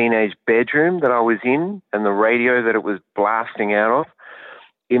teenage bedroom that I was in and the radio that it was blasting out of,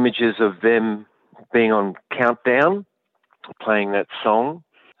 images of them being on Countdown, playing that song.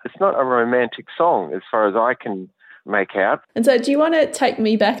 It's not a romantic song as far as I can make out. And so do you want to take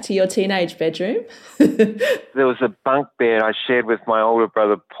me back to your teenage bedroom? There was a bunk bed I shared with my older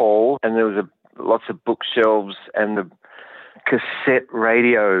brother Paul, and there was lots of bookshelves and the cassette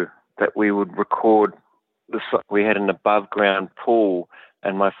radio that we would record. We had an above-ground pool,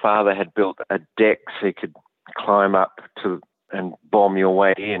 and my father had built a deck so you could climb up to and bomb your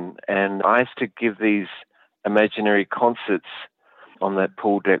way in. And I used to give these imaginary concerts on that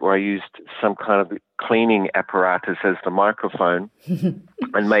pool deck where I used some kind of cleaning apparatus as the microphone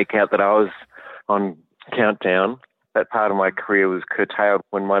and make out that I was on Countdown. That part of my career was curtailed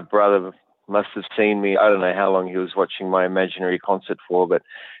when my brother must have seen me. I don't know how long he was watching my imaginary concert for, but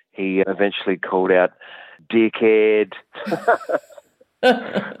he eventually called out, "Dickhead."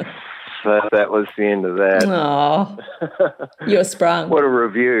 So that was the end of that. Oh, you're sprung. What a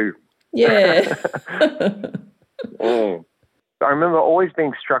review. Yeah. I remember always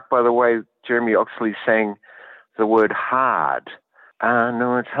being struck by the way Jeremy Oxley sang the word hard. I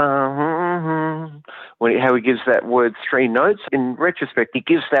know it's hard. How he gives that word 3 notes. In retrospect, he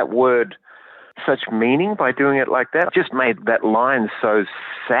gives that word such meaning by doing it like that. It just made that line so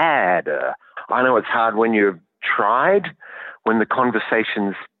sad. I know it's hard when you've tried, when the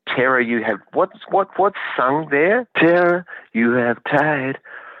conversation's terror you have. What's sung there? Terror you have tied.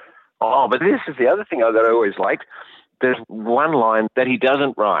 Oh, but this is the other thing that I always liked. There's one line that he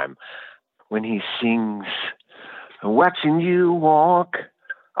doesn't rhyme. When he sings, "Watching you walk."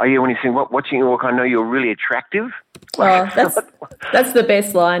 Oh, yeah, when he sings, "Watching you walk, I know you're really attractive." Oh, that's the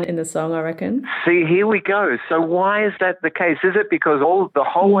best line in the song, I reckon. See, here we go. So why is that the case? Is it because the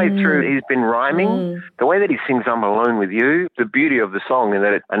whole way through he's been rhyming? The way that he sings "I'm Alone With You," the beauty of the song is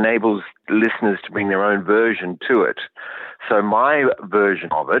that it enables listeners to bring their own version to it. So my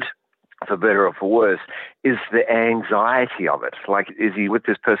version of it, for better or for worse, is the anxiety of it. Like, is he with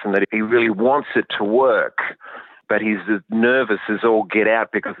this person that he really wants it to work, but he's as nervous as all get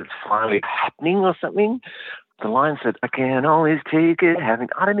out because it's finally happening or something? The line said, "I can always take it having..."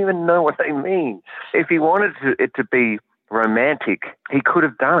 I don't even know what they mean. If he wanted it to be romantic, he could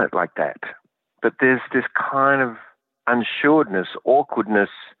have done it like that. But there's this kind of unsureness,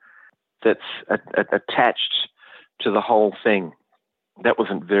 awkwardness that's attached to the whole thing. That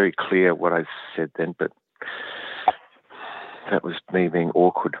wasn't very clear what I said then, but that was me being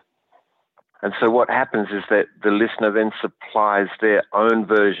awkward. And so what happens is that the listener then supplies their own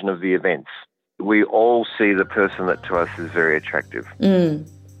version of the events. We all see the person that to us is very attractive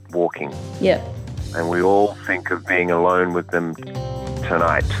walking. Yeah. And we all think of being alone with them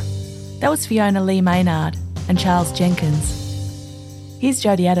tonight. That was Fiona Lee Maynard and Charles Jenkins. Here's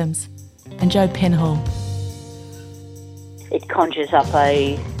Jody Adams and Joe Penhall. It conjures up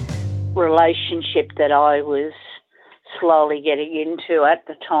a relationship that I was slowly getting into at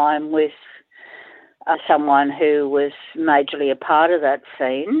the time with someone who was majorly a part of that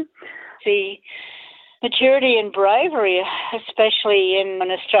scene. The maturity and bravery, especially in an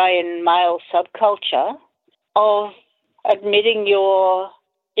Australian male subculture, of admitting your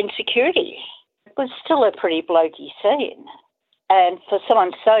insecurity. It was still a pretty blokey scene. And for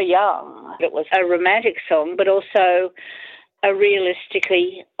someone so young, it was a romantic song, but also a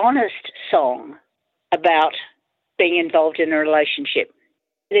realistically honest song about being involved in a relationship.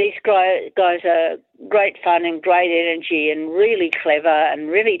 These guys are great fun and great energy and really clever and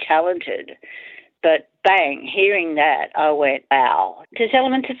really talented. But bang, hearing that, I went, wow. There's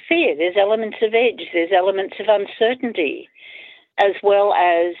elements of fear, there's elements of edge, there's elements of uncertainty, as well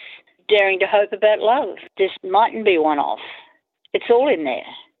as daring to hope about love. This mightn't be one-off. It's all in there.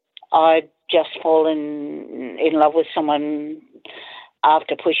 I just fallen in love with someone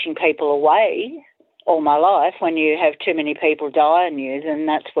after pushing people away all my life. When you have too many people die on you, then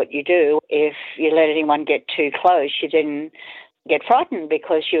that's what you do. If you let anyone get too close, you then get frightened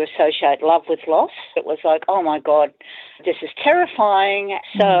because you associate love with loss. It was like, oh my God, this is terrifying.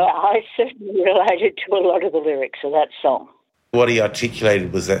 So I certainly related to a lot of the lyrics of that song. What he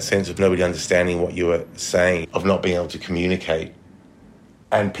articulated was that sense of nobody understanding what you were saying, of not being able to communicate,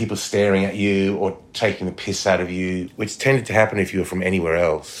 and people staring at you or taking the piss out of you, which tended to happen if you were from anywhere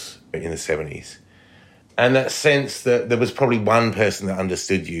else in the 70s. And that sense that there was probably one person that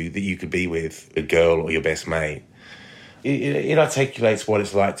understood you, that you could be with, a girl or your best mate. It articulates what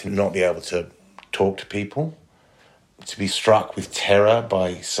it's like to not be able to talk to people, to be struck with terror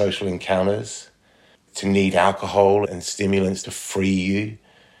by social encounters, to need alcohol and stimulants to free you,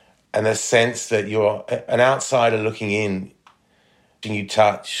 and the sense that you're an outsider looking in, watching you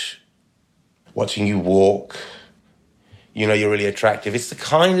touch, watching you walk, you know you're really attractive. It's the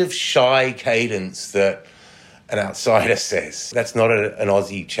kind of shy cadence that an outsider says. That's not an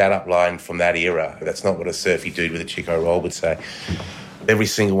Aussie chat-up line from that era. That's not what a surfy dude with a Chico roll would say. Every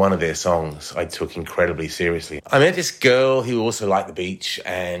single one of their songs I took incredibly seriously. I met this girl who also liked the beach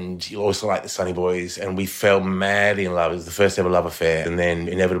and also liked the Sunny Boys, and we fell madly in love. It was the first ever love affair, and then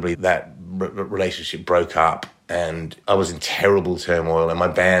inevitably that relationship broke up, and I was in terrible turmoil, and my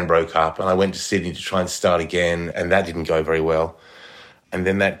band broke up, and I went to Sydney to try and start again, and that didn't go very well. And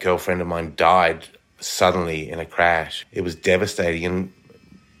then that girlfriend of mine died suddenly in a crash. It was devastating, and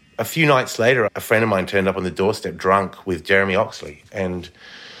a few nights later, a friend of mine turned up on the doorstep drunk with Jeremy Oxley, and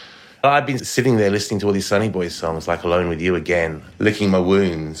I'd been sitting there listening to all these Sunny Boys songs, like Alone With You Again, licking my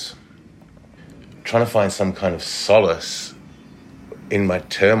wounds, trying to find some kind of solace in my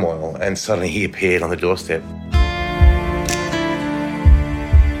turmoil, and suddenly he appeared on the doorstep.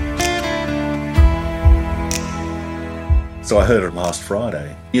 So I heard it last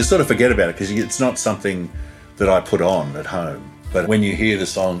Friday. You sort of forget about it because it's not something that I put on at home. But when you hear the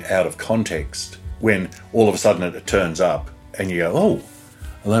song out of context, when all of a sudden it turns up and you go, oh,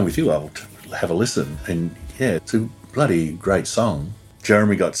 Alone With You, I'll have a listen. And yeah, it's a bloody great song.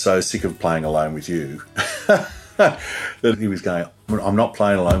 Jeremy got so sick of playing Alone With You that he was going, I'm not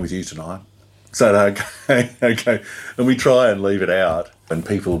playing Alone With You tonight. So, okay. And we try and leave it out. And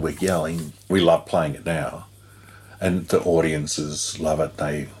people were yelling. We love playing it now. And the audiences love it.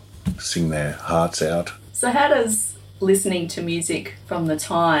 They sing their hearts out. So how does listening to music from the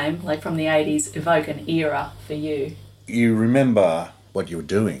time, like from the 80s, evoke an era for you? You remember what you were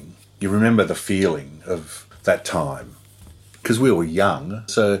doing. You remember the feeling of that time. Because we were young,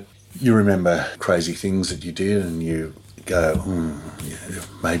 so you remember crazy things that you did and you go,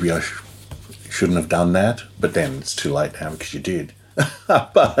 maybe I shouldn't have done that. But then it's too late now because you did.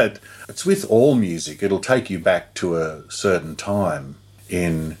 But it's with all music. It'll take you back to a certain time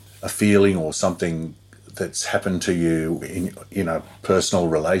in a feeling or something that's happened to you in a personal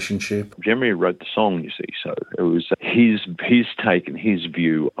relationship. Jeremy wrote the song, you see, so it was his take and his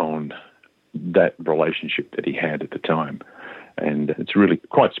view on that relationship that he had at the time. And it's really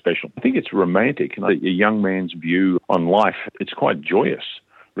quite special. I think it's romantic, and a young man's view on life. It's quite joyous,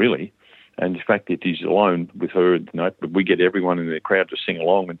 really. And the fact that he's alone with her, but we get everyone in the crowd to sing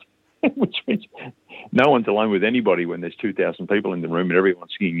along, which means no one's alone with anybody when there's 2,000 people in the room and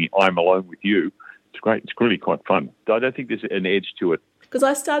everyone's singing I'm Alone With You. It's great. It's really quite fun. I don't think there's an edge to it. Because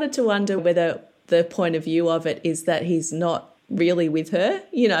I started to wonder whether the point of view of it is that he's not really with her,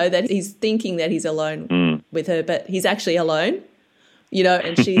 that he's thinking that he's alone with her, but he's actually alone,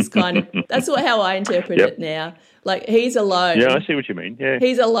 and she's kind of, that's how I interpret it now. Like, he's alone. Yeah, I see what you mean, yeah.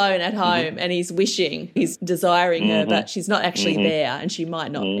 He's alone at home and he's wishing, he's desiring her, but she's not actually there and she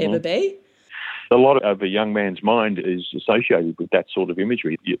might not ever be. A lot of a young man's mind is associated with that sort of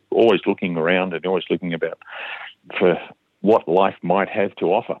imagery. You're always looking around and always looking about for what life might have to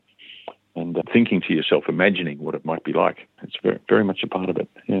offer and thinking to yourself, imagining what it might be like. It's very, very much a part of it,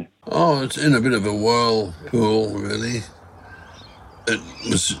 yeah. Oh, it's in a bit of a whirlpool, really. It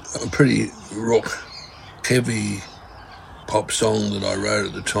was a pretty rock-heavy pop song that I wrote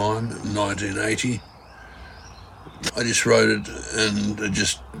at the time, in 1980. I just wrote it and it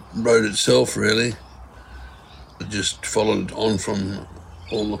just wrote itself, really. It just followed on from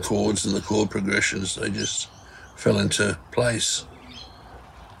all the chords and the chord progressions. They just fell into place.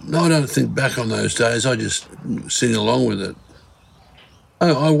 No, I don't think back on those days. I just sing along with it.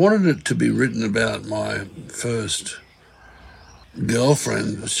 I wanted it to be written about my first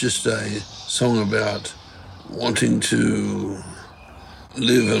girlfriend. It's just a song about wanting to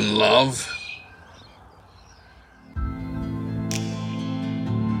live and love.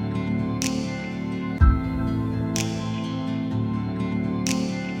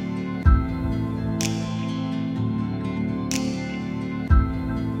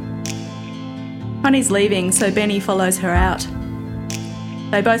 Connie's leaving, so Benny follows her out.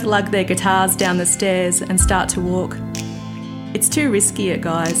 They both lug their guitars down the stairs and start to walk. It's too risky, it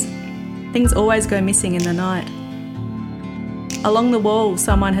guys. Things always go missing in the night. Along the wall,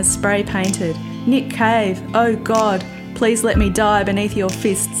 someone has spray painted, "Nick Cave, oh God, please let me die beneath your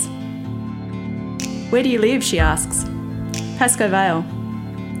fists." "Where do you live?" she asks. "Pascoe Vale."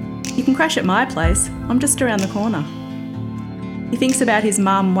 "You can crash at my place. I'm just around the corner." He thinks about his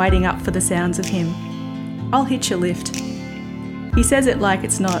mum waiting up for the sounds of him. "I'll hitch a lift." He says it like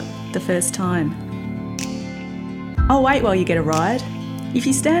it's not the first time. "I'll wait while you get a ride. If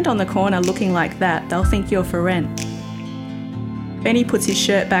you stand on the corner looking like that, they'll think you're for rent." Benny puts his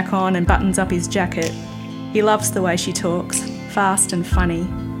shirt back on and buttons up his jacket. He loves the way she talks, fast and funny.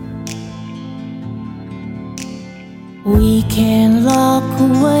 We can lock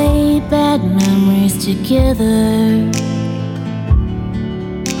away bad memories together.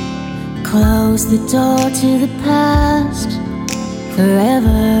 Close the door to the past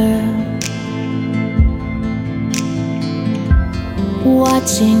forever.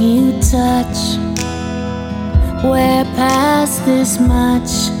 Watching you touch, we're past this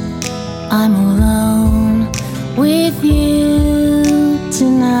much. I'm alone with you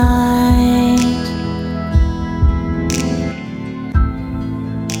tonight.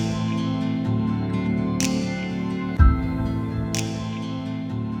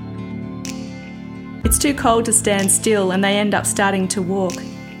 It's too cold to stand still and they end up starting to walk.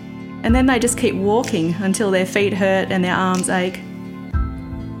 And then they just keep walking until their feet hurt and their arms ache.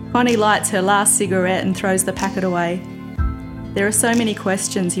 Connie lights her last cigarette and throws the packet away. There are so many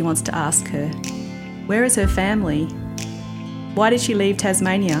questions he wants to ask her. Where is her family? Why did she leave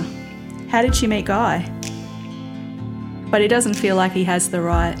Tasmania? How did she meet Guy? But he doesn't feel like he has the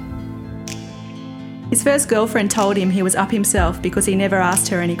right. His first girlfriend told him he was up himself because he never asked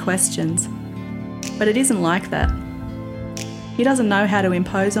her any questions. But it isn't like that. He doesn't know how to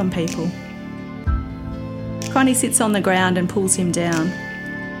impose on people. Connie sits on the ground and pulls him down.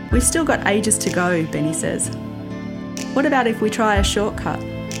 "We've still got ages to go," Benny says. "What about if we try a shortcut?"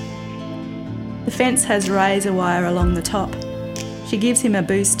 The fence has razor wire along the top. She gives him a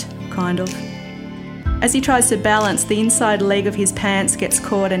boost, kind of. As he tries to balance, the inside leg of his pants gets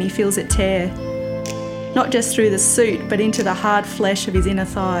caught and he feels it tear. Not just through the suit, but into the hard flesh of his inner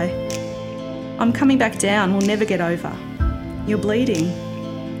thigh. "I'm coming back down, we'll never get over. You're bleeding."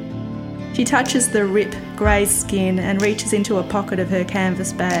 She touches the rip, grey skin and reaches into a pocket of her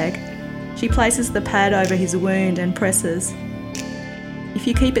canvas bag. She places the pad over his wound and presses. "If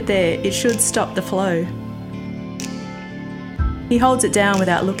you keep it there, it should stop the flow." He holds it down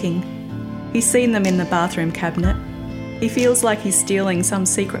without looking. He's seen them in the bathroom cabinet. He feels like he's stealing some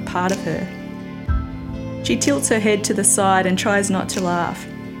secret part of her. She tilts her head to the side and tries not to laugh.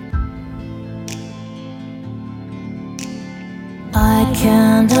 I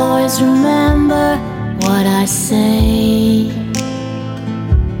can't always remember what I say.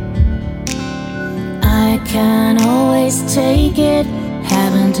 I can't always take it,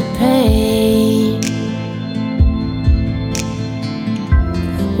 having to pay.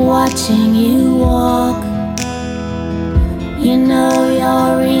 Watching you walk, you know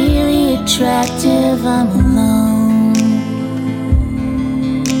you're really attractive. I'm alone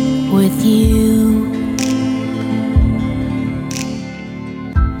with you.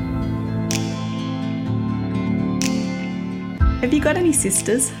 "Have you got any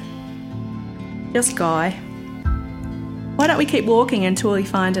sisters?" "Just Guy." "Why don't we keep walking until we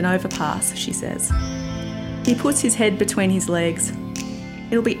find an overpass?" she says. He puts his head between his legs.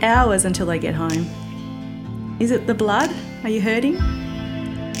 "It'll be hours until they get home." "Is it the blood? Are you hurting?"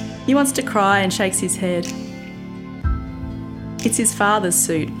 He wants to cry and shakes his head. It's his father's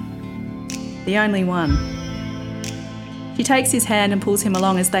suit. The only one. She takes his hand and pulls him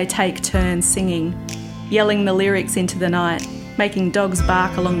along as they take turns singing, yelling the lyrics into the night, making dogs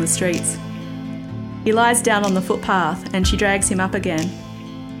bark along the streets. He lies down on the footpath and she drags him up again.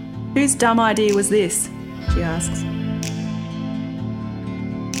 "Whose dumb idea was this?" she asks.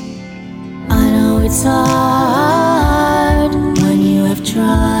 I know it's hard when you have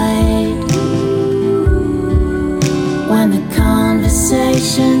tried, when and the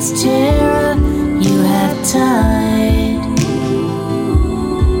conversations tear up, you have tied.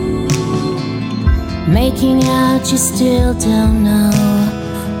 Making out you still don't know.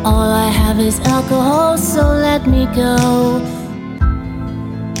 All I have is alcohol, so let me go.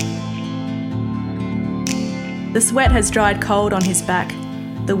 The sweat has dried cold on his back.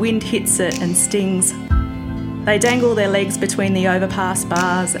 The wind hits it and stings. They dangle their legs between the overpass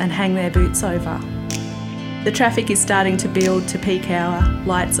bars and hang their boots over. The traffic is starting to build to peak hour,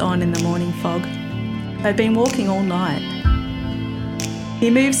 lights on in the morning fog. They've been walking all night.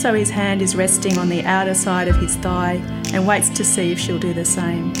 He moves so his hand is resting on the outer side of his thigh and waits to see if she'll do the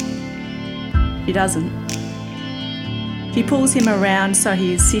same. She doesn't. She pulls him around so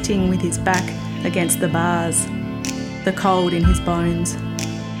he is sitting with his back against the bars, the cold in his bones.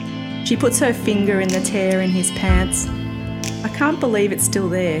 She puts her finger in the tear in his pants. I can't believe it's still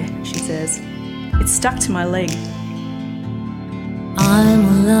there, she says. It's stuck to my leg. I'm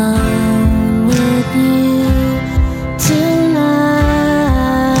alone with you tonight.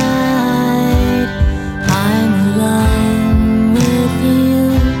 I'm alone with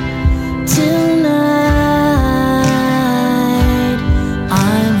you tonight.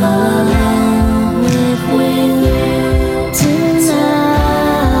 I'm alone with you tonight.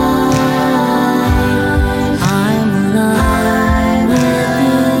 I'm alone with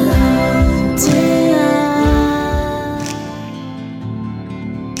you tonight.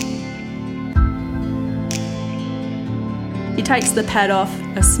 She takes the pad off,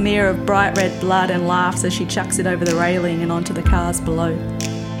 a smear of bright red blood, and laughs as she chucks it over the railing and onto the cars below.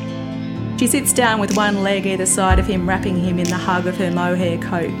 She sits down with one leg either side of him, wrapping him in the hug of her mohair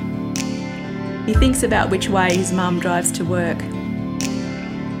coat. He thinks about which way his mum drives to work.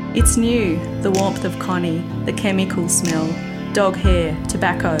 It's new, the warmth of Connie, the chemical smell, dog hair,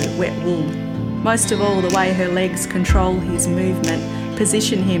 tobacco, wet wool. Most of all, the way her legs control his movement,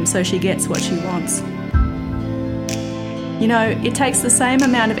 position him so she gets what she wants. You know, it takes the same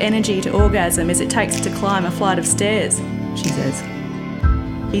amount of energy to orgasm as it takes to climb a flight of stairs, she says.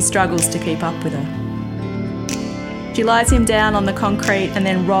 He struggles to keep up with her. She lies him down on the concrete and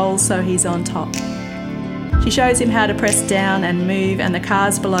then rolls so he's on top. She shows him how to press down and move, and the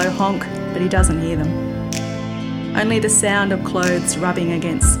cars below honk, but he doesn't hear them. Only the sound of clothes rubbing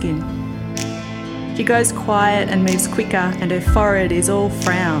against skin. She goes quiet and moves quicker, and her forehead is all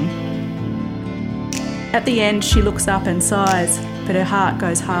frown. At the end, she looks up and sighs, but her heart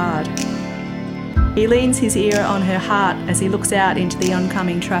goes hard. He leans his ear on her heart as he looks out into the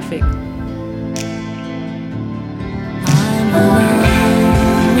oncoming traffic.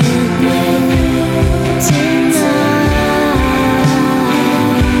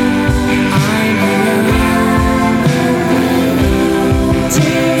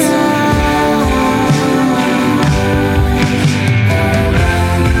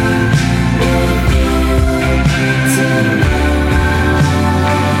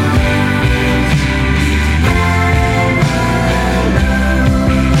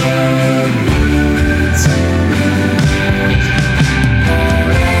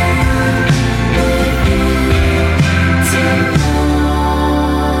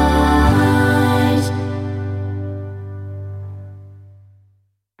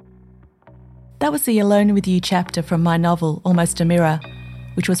 That was the Alone With You chapter from my novel, Almost a Mirror,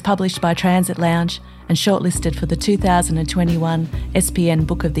 which was published by Transit Lounge and shortlisted for the 2021 SPN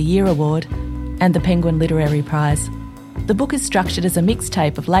Book of the Year Award and the Penguin Literary Prize. The book is structured as a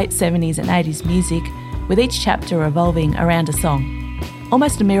mixtape of late 70s and 80s music, with each chapter revolving around a song.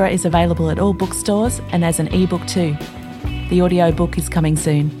 Almost a Mirror is available at all bookstores and as an ebook too. The audiobook is coming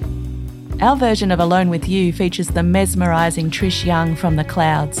soon. Our version of Alone With You features the mesmerising Trish Young from The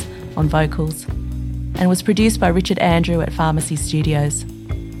Clouds on vocals and was produced by Richard Andrew at Pharmacy Studios.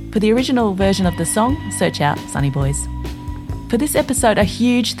 For the original version of the song, search out Sunny Boys. For this episode, a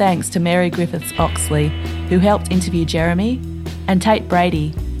huge thanks to Mary Griffiths Oxley, who helped interview Jeremy, and Tate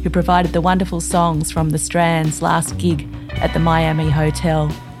Brady, who provided the wonderful songs from The Strand's last gig at the Miami Hotel,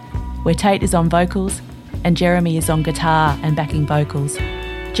 where Tate is on vocals and Jeremy is on guitar and backing vocals.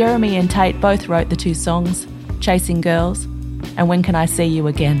 Jeremy and Tate both wrote the two songs, Chasing Girls and When Can I See You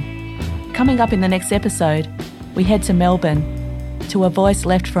Again. Coming up in the next episode, we head to Melbourne, to a voice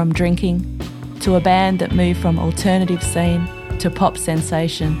left from drinking, to a band that moved from alternative scene to pop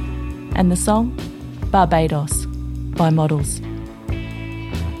sensation, and the song, Barbados, by Models.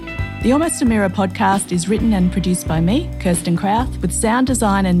 The Almost a Mirror podcast is written and produced by me, Kirsten Krauth, with sound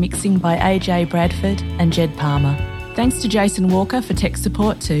design and mixing by AJ Bradford and Jed Palmer. Thanks to Jason Walker for tech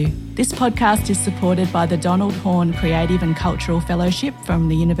support too. This podcast is supported by the Donald Horne Creative and Cultural Fellowship from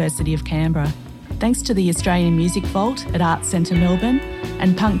the University of Canberra. Thanks to the Australian Music Vault at Arts Centre Melbourne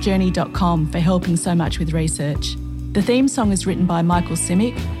and punkjourney.com for helping so much with research. The theme song is written by Michael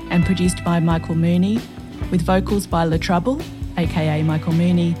Simic and produced by Michael Mooney, with vocals by La Trouble, aka Michael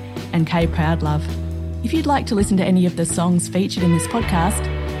Mooney, and Kay Proudlove. If you'd like to listen to any of the songs featured in this podcast,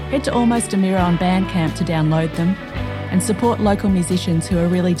 head to Almost a Mirror on Bandcamp to download them and support local musicians who are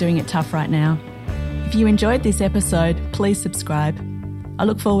really doing it tough right now. If you enjoyed this episode, please subscribe. I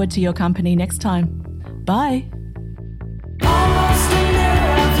look forward to your company next time. Bye.